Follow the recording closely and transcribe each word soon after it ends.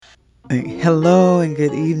Hello and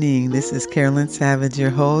good evening. This is Carolyn Savage, your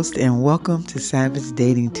host, and welcome to Savage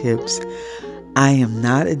Dating Tips. I am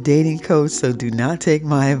not a dating coach, so do not take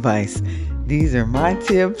my advice. These are my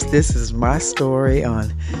tips. This is my story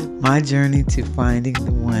on my journey to finding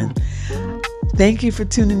the one. Thank you for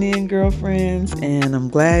tuning in, girlfriends, and I'm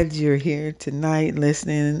glad you're here tonight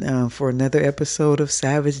listening for another episode of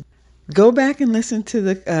Savage. Go back and listen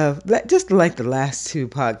to just like the last two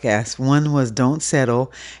podcasts. One was Don't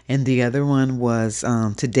Settle, and the other one was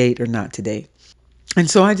To Date or Not to Date. And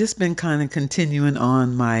so I just been kind of continuing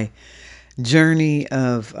on my journey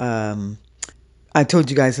of I told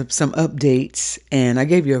you guys some updates, and I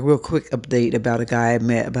gave you a real quick update about a guy I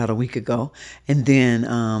met about a week ago. And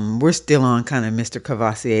then we're still on kind of Mr.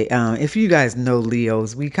 Cavassier. If you guys know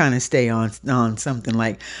Leos, we kind of stay on something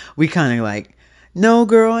like, we kind of like, no,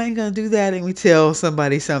 girl, I ain't going to do that. And we tell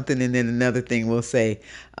somebody something, and then another thing we'll say,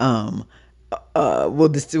 we'll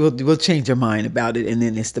change our mind about it, and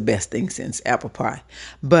then it's the best thing since apple pie.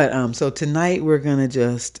 But so tonight we're gonna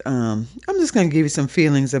just I'm just gonna give you some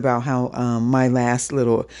feelings about how my last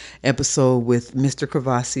little episode with Mr.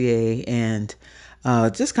 Cavassier and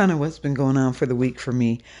just kind of what's been going on for the week for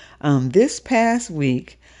me. This past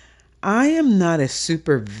week, I am not a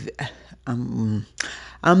super. Um,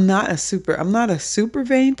 I'm not a super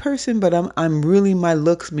vain person, but I'm really, my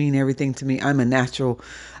looks mean everything to me. I'm a natural.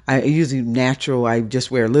 I usually natural. I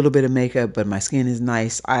just wear a little bit of makeup, but my skin is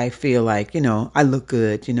nice. I feel like, I look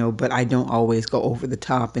good, but I don't always go over the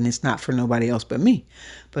top, and it's not for nobody else but me.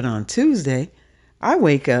 But on Tuesday, I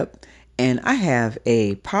wake up and I have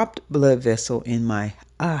a popped blood vessel in my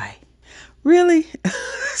eye. Really?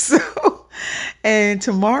 So, and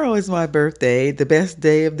tomorrow is my birthday, the best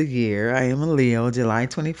day of the year. I am a Leo, July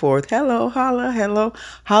 24th. Hello, holla, hello,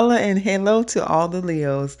 holla, and hello to all the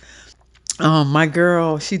Leos. My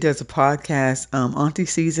girl, she does a podcast, Auntie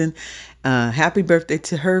Season. Happy birthday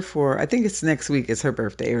to her for, I think it's next week is her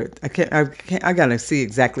birthday. Or I gotta see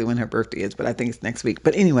exactly when her birthday is, but I think it's next week.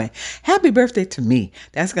 But anyway, happy birthday to me.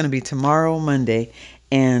 That's gonna be tomorrow, Monday.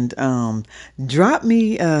 And drop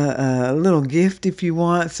me a little gift if you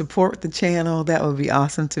want. Support the channel. That would be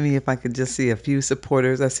awesome to me if I could just see a few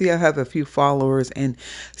supporters. I see I have a few followers. And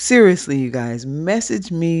seriously, you guys,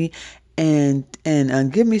 message me and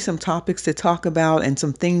give me some topics to talk about, and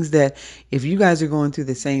some things that if you guys are going through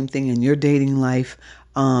the same thing in your dating life,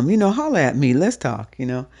 holla at me. Let's talk.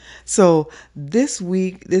 So this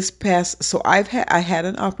week, so I had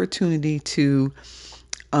an opportunity to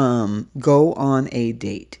go on a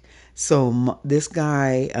date. So this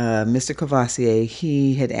guy, Mr. Cavassier,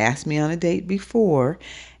 he had asked me on a date before,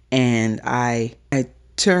 and I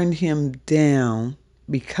turned him down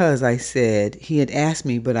because I said he had asked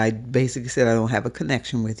me, but I basically said I don't have a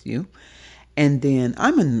connection with you. And then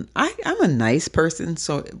I'm a nice person,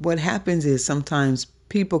 so what happens is sometimes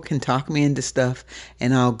people can talk me into stuff,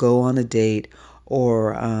 and I'll go on a date,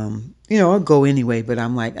 or I'll go anyway. But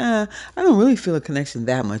I'm like, I don't really feel a connection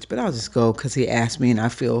that much, but I'll just go because he asked me, and I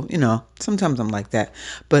feel, sometimes I'm like that.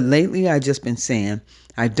 But lately, I just been saying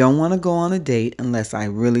I don't want to go on a date unless I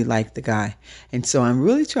really like the guy, and so I'm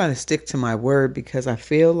really trying to stick to my word, because I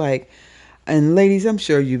feel like, and ladies, I'm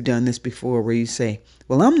sure you've done this before, where you say,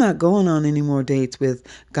 well, I'm not going on any more dates with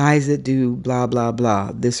guys that do blah, blah,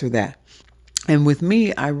 blah, this or that. And with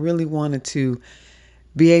me, I really wanted to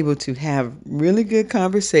be able to have really good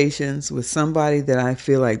conversations with somebody that I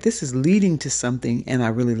feel like this is leading to something, and I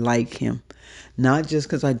really like him. Not just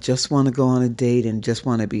because I just want to go on a date and just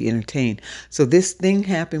want to be entertained. So this thing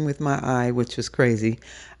happened with my eye, which was crazy,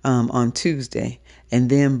 on Tuesday. And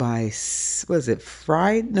then was it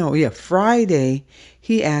Friday? No, yeah, Friday,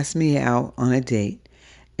 he asked me out on a date.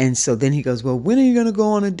 And so then he goes, well, when are you going to go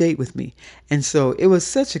on a date with me? And so it was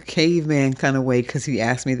such a caveman kind of way, because he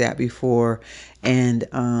asked me that before. And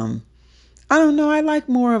I don't know, I like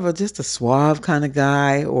more of just a suave kind of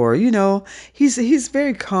guy, or, he's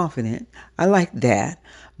very confident. I like that.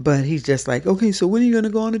 But he's just like, okay, so when are you going to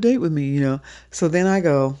go on a date with me? So then I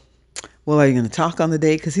go, well, are you going to talk on the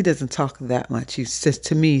date? Because he doesn't talk that much. He's just,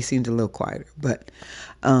 to me, he seems a little quieter. But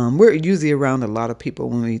we're usually around a lot of people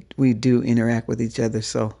when we do interact with each other.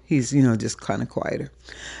 So he's, just kind of quieter.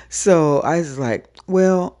 So I was like,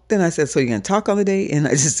 well, then I said, so you're going to talk on the date? And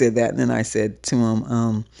I just said that. And then I said to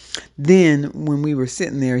him, then when we were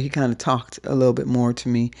sitting there, he kind of talked a little bit more to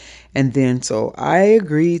me. And then so I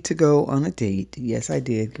agreed to go on a date. Yes, I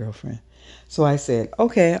did, girlfriend. So I said,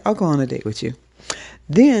 okay, I'll go on a date with you.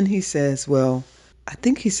 Then he says, well, I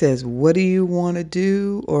think he says, "What do you want to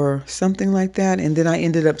do?" or something like that. And then I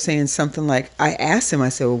ended up saying something like, I asked him, I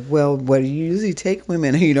said, "Well, what do you usually take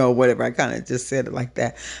women?" Whatever. I kind of just said it like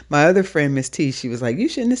that. My other friend, Miss T, she was like, "You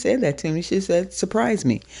shouldn't have said that to him. You should have said, surprise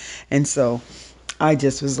me." And so I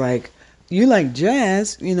just was like, "You like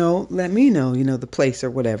jazz, let me know, the place or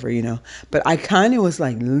whatever. But I kind of was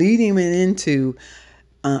like leading it into,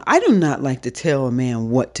 I do not like to tell a man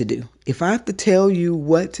what to do. If I have to tell you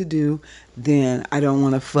what to do, then I don't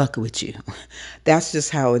want to fuck with you. That's just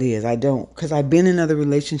how it is. I don't, because I've been in other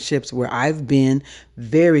relationships where I've been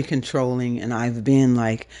very controlling and I've been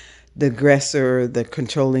like the aggressor, the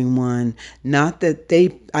controlling one. Not that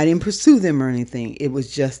I didn't pursue them or anything. It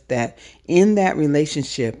was just that in that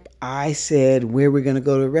relationship, I said where we're going to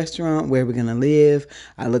go to a restaurant, where we're going to live.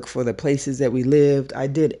 I looked for the places that we lived. I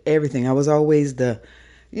did everything. I was always the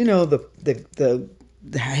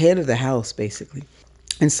head of the house, basically.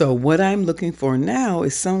 And so what I'm looking for now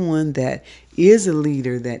is someone that is a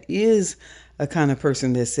leader, that is a kind of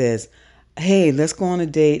person that says, "Hey, let's go on a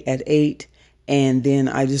date at 8, and then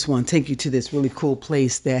I just want to take you to this really cool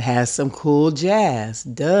place that has some cool jazz."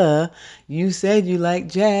 Duh. You said you like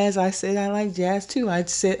jazz. I said I like jazz too. I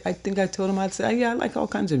think I told him, I'd say, "Yeah, I like all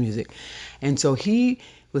kinds of music." And so he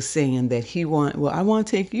was saying that I want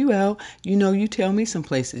to take you out. You tell me some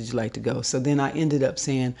places you like to go. So then I ended up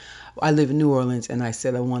saying, I live in New Orleans, and I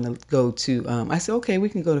said I want to go to, I said, okay, we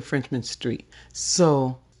can go to Frenchman Street.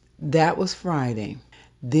 So that was Friday.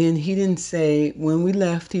 Then he didn't say, when we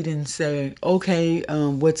left, he didn't say, okay,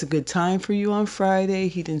 what's a good time for you on Friday?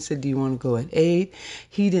 He didn't say, do you want to go at 8?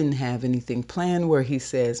 He didn't have anything planned where he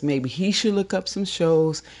says maybe he should look up some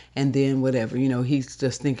shows and then whatever. He's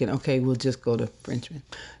just thinking, okay, we'll just go to Frenchman.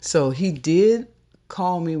 So he did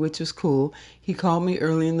call me, which was cool. He called me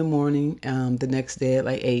early in the morning, the next day at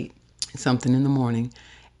like 8 something in the morning.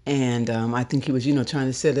 And I think he was, trying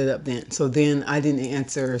to set it up then. So then I didn't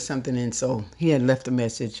answer or something. And so he had left a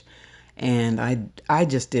message. And I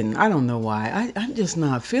just didn't. I don't know why. I'm just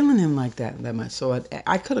not feeling him like that much. So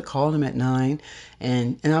I could have called him at 9,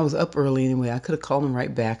 and I was up early anyway. I could have called him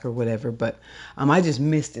right back or whatever. But I just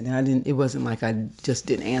missed it, and I didn't. It wasn't like I just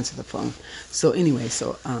didn't answer the phone. So anyway,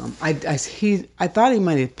 so I thought he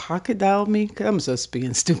might have pocket dialed me. Cause I'm just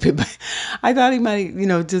being stupid, but I thought he might,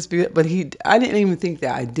 just be. But I didn't even think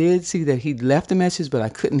that. I did see that he left a message, but I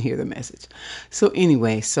couldn't hear the message. So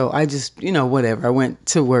anyway, so I just, whatever. I went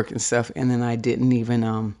to work and stuff, and then I didn't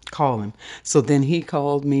even call him. So then he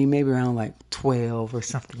called me maybe around like 12 or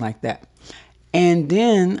something like that. And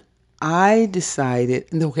then I decided,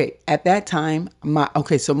 okay, at that time,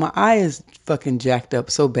 so my eye is fucking jacked up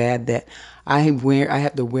so bad that I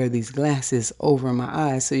have to wear these glasses over my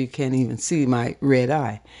eyes so you can't even see my red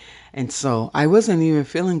eye. And so I wasn't even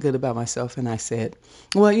feeling good about myself. And I said,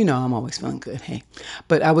 well, I'm always feeling good. Hey,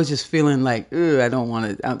 but I was just feeling like, ugh, I don't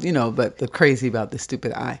want to, but the crazy about the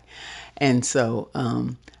stupid eye. And so,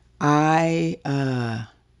 I,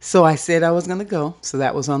 so I said I was going to go. So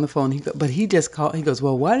that was on the phone. But he just called. He goes,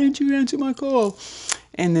 well, why didn't you answer my call?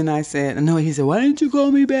 And then I said, no, he said, why didn't you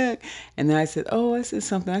call me back? And then I said, oh, I said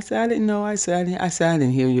something. I said, I didn't know. I said, I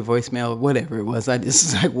didn't hear your voicemail, whatever it was. I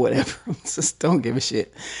just was like, whatever. Just don't give a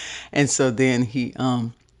shit. And so then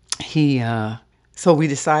so we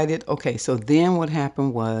decided, okay, so then what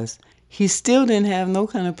happened was he still didn't have no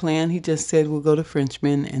kind of plan. He just said, we'll go to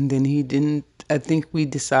Frenchman. And then I think we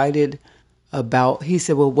decided he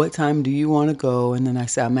said, well, what time do you want to go? And then I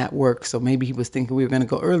said, I'm at work. So maybe he was thinking we were going to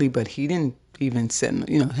go early, but he didn't even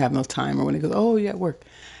have no time or when he goes, oh, yeah, at work.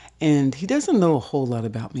 And he doesn't know a whole lot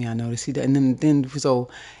about me, I noticed. And then so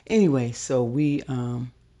anyway, so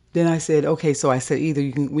then I said, okay, so I said either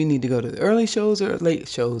we need to go to the early shows or late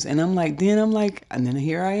shows. And and then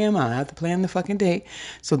here I am, I have to plan the fucking date.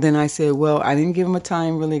 So then I said, well, I didn't give him a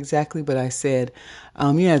time really exactly, but I said,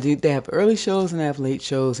 yeah, they have early shows and they have late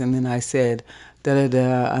shows. And then I said,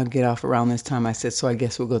 I'll get off around this time. I said, so I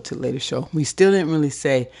guess we'll go to the later show. We still didn't really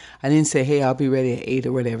I didn't say, hey, I'll be ready at 8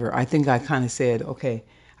 or whatever. I think I kind of said, okay,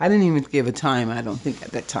 I didn't even give a time, I don't think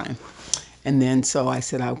at that time. And then so I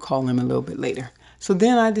said, I'll call him a little bit later. So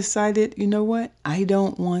then I decided, you know what? I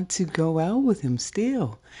don't want to go out with him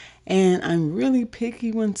still. And I'm really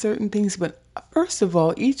picky on certain things. But first of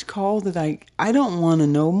all, each call that I don't want to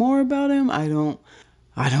know more about him. I don't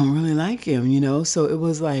really like him. So it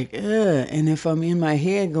was like, ugh. And if I'm in my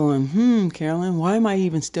head going, Carolyn, why am I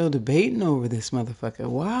even still debating over this motherfucker?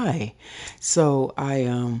 Why? So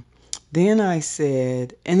Then I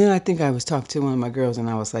said, and then I think I was talking to one of my girls and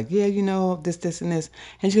I was like, yeah, this, and this.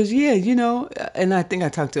 And she goes, yeah, and I think I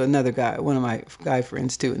talked to another guy, one of my guy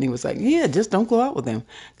friends too. And he was like, yeah, just don't go out with him.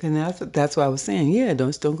 And that's what I was saying. Yeah,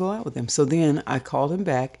 don't go out with him. So then I called him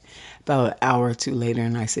back about an hour or two later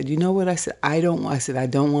and I said, you know what? I said, I don't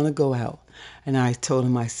want to go out. And I told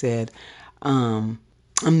him, I said, I'm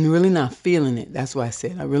really not feeling it. That's what I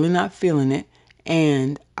said. I'm really not feeling it.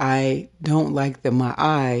 And I don't like that my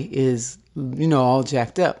eye is, all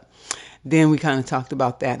jacked up. Then we kind of talked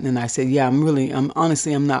about that. And then I said, yeah,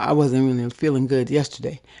 I wasn't really feeling good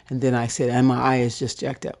yesterday. And then I said, and my eye is just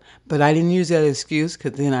jacked up. But I didn't use that excuse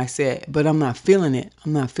because then I said, but I'm not feeling it.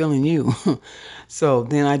 I'm not feeling you. So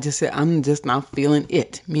then I just said, I'm just not feeling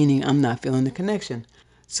it, meaning I'm not feeling the connection.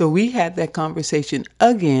 So we had that conversation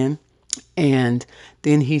again. And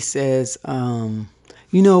then he says,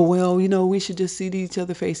 we should just see each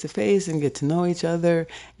other face to face and get to know each other.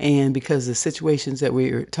 And because the situations that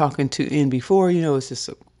we were talking to in before, it's just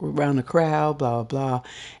around the crowd, blah, blah, blah.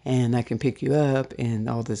 And I can pick you up and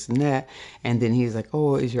all this and that. And then he's like,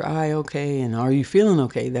 oh, is your eye okay? And are you feeling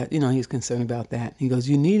okay? That, he's concerned about that. He goes,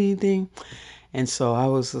 you need anything? And so I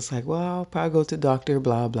was just like, well, I'll probably go to the doctor,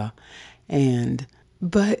 blah, blah.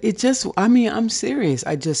 But it just, I'm serious.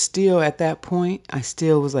 I just still, at that point, I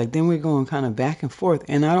still was like, then we're going kind of back and forth.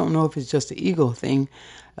 And I don't know if it's just an ego thing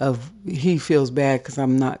of he feels bad because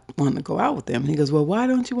I'm not wanting to go out with him. And he goes, well, why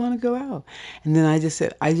don't you want to go out? And then I just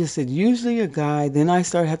said, usually a guy, then I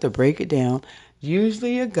started have to break it down.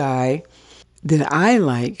 Usually a guy that I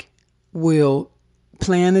like will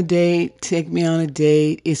plan a date, take me on a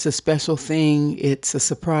date. It's a special thing. It's a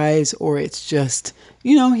surprise, or it's just,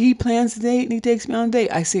 he plans the date and he takes me on a date.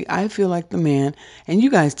 I feel like the man, and you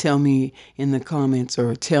guys tell me in the comments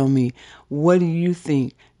or tell me, what do you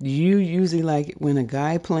think? Do you usually like it when a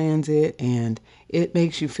guy plans it and it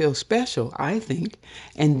makes you feel special, I think.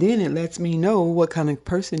 And then it lets me know what kind of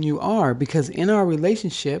person you are, because in our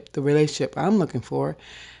relationship, the relationship I'm looking for,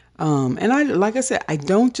 and like I said, I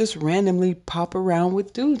don't just randomly pop around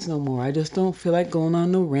with dudes no more. I just don't feel like going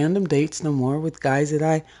on no random dates no more with guys that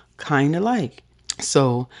I kind of like.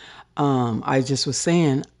 So, I just was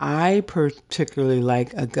saying, I particularly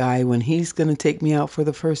like a guy when he's going to take me out for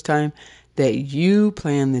the first time, that you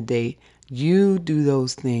plan the date, you do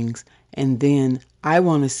those things, and then I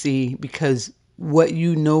want to see, because what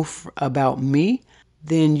you know about me,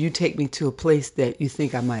 then you take me to a place that you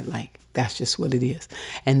think I might like. That's just what it is.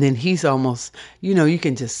 And then he's almost, you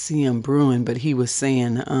can just see him brewing, but he was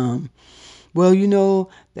saying,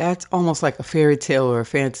 well, that's almost like a fairy tale or a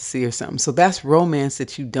fantasy or something. So that's romance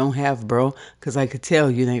that you don't have, bro. Because I could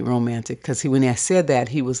tell you ain't romantic. Because when I said that,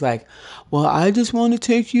 he was like, well, I just want to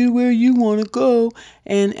take you where you want to go.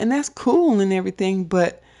 And that's cool and everything.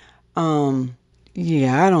 But,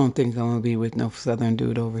 yeah, I don't think I'm gonna be with no Southern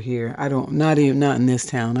dude over here. Not in this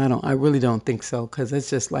town. I really don't think so. Because it's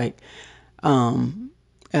just like, um,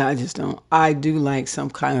 I just don't. I do like some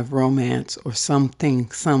kind of romance or something,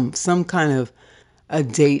 some kind of a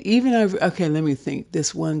date. Okay, let me think.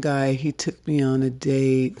 This one guy, he took me on a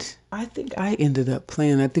date. I think I ended up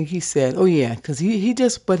planning. I think he said, oh yeah, because at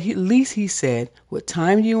least he said, what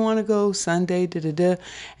time do you want to go? Sunday, da da da.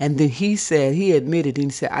 And then he admitted, and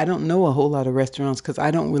he said, I don't know a whole lot of restaurants because I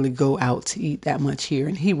don't really go out to eat that much here.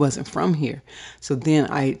 And he wasn't from here. So then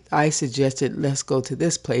I suggested, let's go to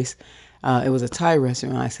this place. It was a Thai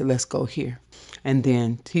restaurant. I said, let's go here. And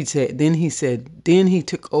then he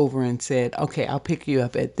took over and said, okay, I'll pick you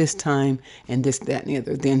up at this time and this, that, and the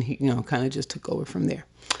other. Then he, kind of just took over from there.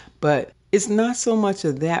 But it's not so much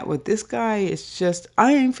of that with this guy. It's just,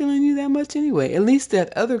 I ain't feeling you that much anyway. At least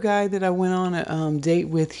that other guy that I went on a date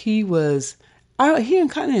with, he kind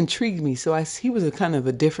of intrigued me. So he was a kind of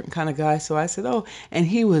a different kind of guy. So I said, oh, and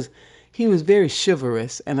he was very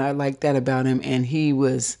chivalrous. And I liked that about him. And he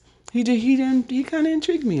kind of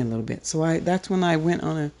intrigued me a little bit. So that's when I went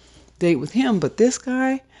on a date with him. But this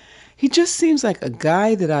guy, he just seems like a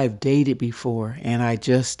guy that I've dated before. And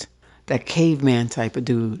that caveman type of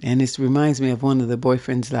dude. And it reminds me of one of the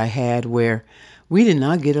boyfriends that I had where we did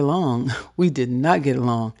not get along. We did not get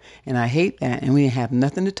along. And I hate that. And we didn't have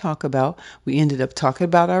nothing to talk about. We ended up talking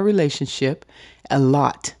about our relationship a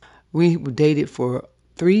lot. We dated for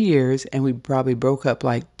 3 years and we probably broke up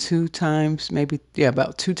like 2 times,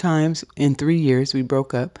 about 2 times in 3 years we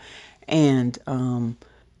broke up. And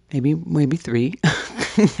maybe 3.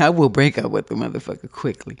 I will break up with the motherfucker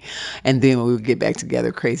quickly, and then we'll get back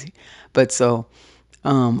together crazy. But so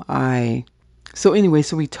anyway,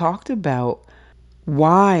 so we talked about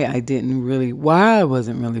why I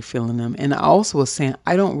wasn't really feeling them. And I also was saying,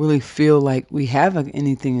 I don't really feel like we have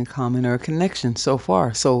anything in common or a connection so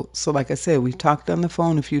far. So like I said, we talked on the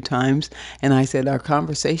phone a few times and I said our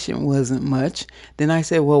conversation wasn't much. Then I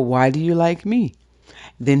said, well, why do you like me?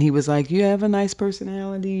 Then he was like, you have a nice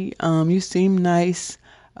personality. You seem nice.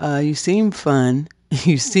 You seem fun.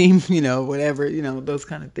 You seem, whatever, those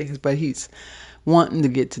kind of things. But he's wanting to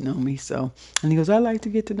get to know me. So, and he goes, I like to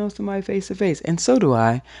get to know somebody face to face. And so do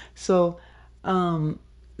I. So, um,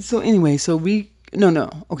 so anyway, so no.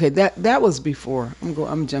 Okay. That was before.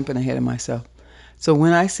 I'm jumping ahead of myself. So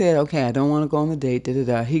when I said, okay, I don't want to go on the date,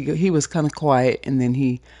 he was kind of quiet. And then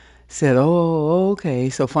he said, oh, okay.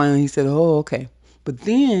 So finally he said, oh, okay. But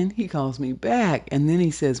then he calls me back and then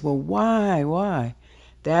he says, well, why?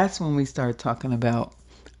 That's when we start talking about,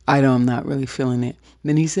 I'm not really feeling it.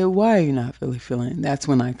 Then he said, why are you not really feeling it? That's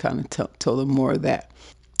when I kind of told him more of that.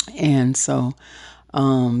 And so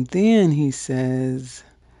then he says,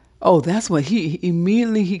 oh, that's what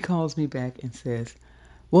he calls me back and says,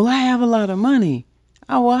 well, I have a lot of money.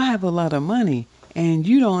 Oh, well, I have a lot of money. And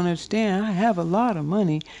you don't understand. I have a lot of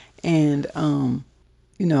money. And,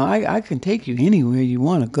 I can take you anywhere you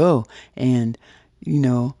want to go. And, you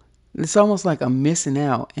know, it's almost like I'm missing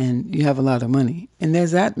out and you have a lot of money. And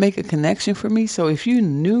does that make a connection for me? So if you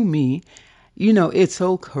knew me, it's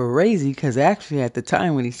so crazy because actually at the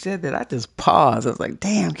time when he said that, I just paused. I was like,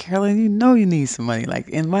 damn, Carolyn, you need some money. Like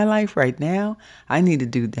in my life right now, I need a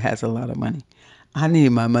dude that has a lot of money. I need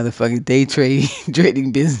my motherfucking day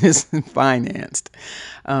trading business financed.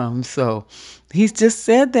 So he's just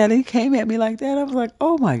said that. He came at me like that. I was like,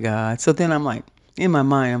 oh my God. So then I'm like, in my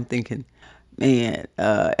mind, I'm thinking, man,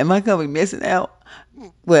 am I gonna be missing out?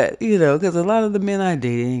 But because a lot of the men I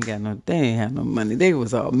dated they ain't have no money. They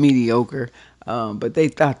was all mediocre, but they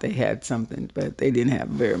thought they had something, but they didn't have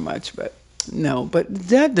very much. But no, but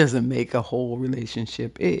that doesn't make a whole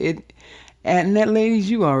relationship. And that, ladies,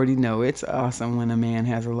 you already know it's awesome when a man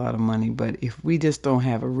has a lot of money. But if we just don't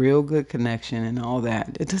have a real good connection and all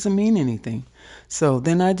that, it doesn't mean anything. So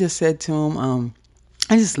then I just said to him,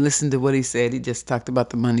 I just listened to what he said. He just talked about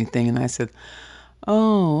the money thing, and I said,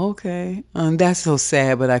 oh, okay. That's so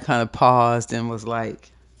sad, but I kind of paused and was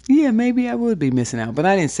like, yeah, maybe I would be missing out. But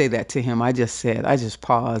I didn't say that to him. I just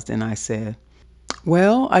paused and I said,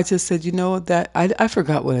 well, I just said, that I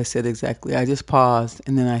forgot what I said exactly. I just paused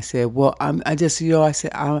and then I said, well, I just, I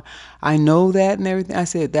said, I know that and everything. I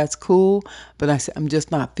said, that's cool. But I said, I'm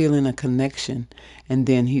just not feeling a connection. And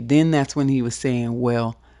then that's when he was saying,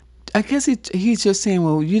 well, I guess he's just saying,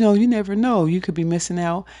 well, you never know. You could be missing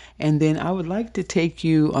out. And then I would like to take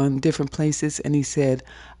you on different places. And he said,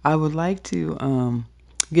 I would like to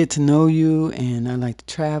get to know you and I like to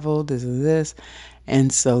travel, this and this.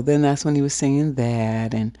 And so then that's when he was saying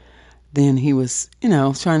that. And then he was,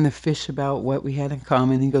 trying to fish about what we had in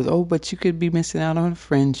common. He goes, oh, but you could be missing out on a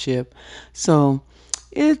friendship. So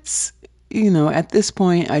it's, at this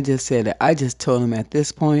point, I just told him at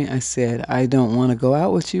this point, I said, I don't want to go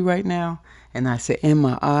out with you right now. And I said, and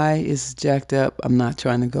my eye is jacked up. I'm not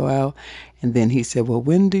trying to go out. And then he said, well,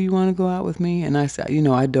 when do you want to go out with me? And I said,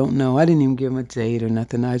 I don't know. I didn't even give him a date or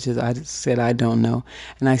nothing. I just said, I don't know.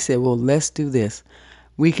 And I said, well, let's do this.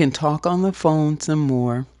 We can talk on the phone some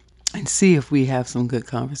more and see if we have some good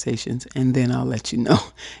conversations. And then I'll let you know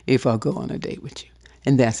if I'll go on a date with you.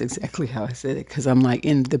 And that's exactly how I said it. Because I'm like,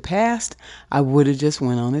 in the past, I would have just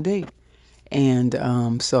went on a date.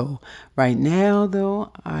 And so right now,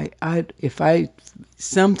 though, if I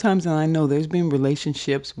sometimes, and I know there's been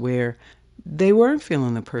relationships where they weren't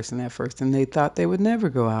feeling the person at first and they thought they would never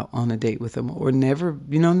go out on a date with them or never,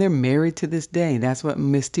 and they're married to this day. That's what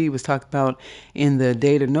Miss T was talking about in the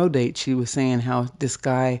Date or No Date. She was saying how this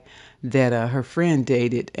guy that her friend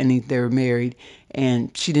dated and they were married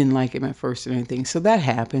and she didn't like him at first or anything. So that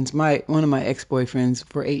happens. One of my ex-boyfriends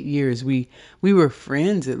for 8 years, we were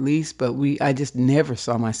friends at least, but I just never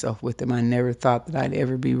saw myself with him. I never thought that I'd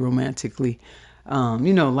ever be romantically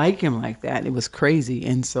like him like that. It was crazy.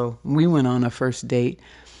 And so we went on a first date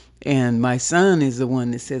and my son is the one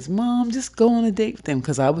that says, Mom, just go on a date with him.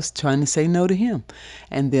 Because I was trying to say no to him.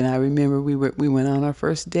 And then I remember we went on our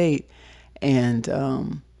first date and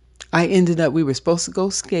we were supposed to go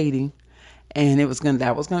skating and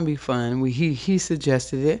that was gonna be fun. He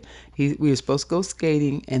suggested it. We were supposed to go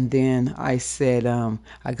skating, and then I said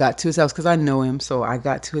I got to his house because I know him. So I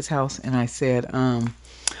got to his house and I said,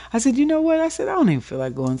 you know what? I said, I don't even feel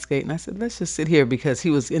like going skating. I said, let's just sit here because he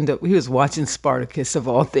was watching Spartacus of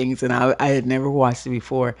all things, and I had never watched it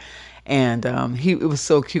before, and it was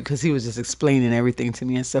so cute because he was just explaining everything to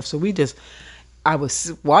me and stuff. So we just I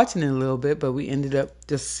was watching it a little bit, but we ended up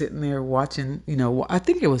just sitting there watching, I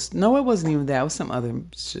think it was, no, it wasn't even that. It was some other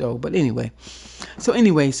show. But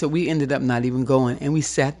so we ended up not even going. And we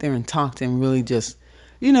sat there and talked and really just,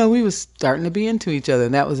 we was starting to be into each other.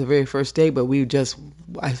 And that was the very first day, but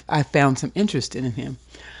I found some interest in him.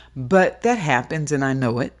 But that happens and I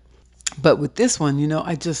know it. But with this one,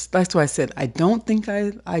 that's why I said, I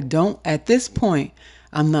don't, at this point,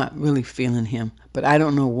 I'm not really feeling him. But I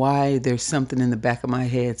don't know why there's something in the back of my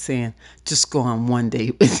head saying, just go on one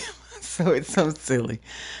date with him. So it's so silly.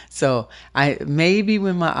 So maybe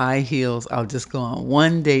when my eye heals, I'll just go on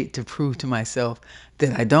one date to prove to myself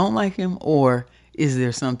that I don't like him, or is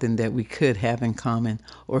there something that we could have in common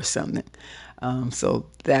or something. So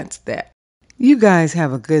that's that. You guys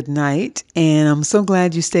have a good night, and I'm so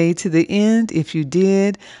glad you stayed to the end. If you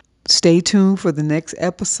did, stay tuned for the next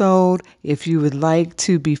episode. If you would like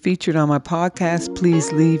to be featured on my podcast,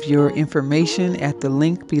 please leave your information at the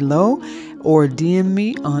link below or DM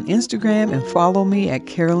me on Instagram and follow me at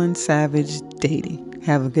Carolyn Savage Dating.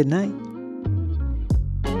 Have a good night.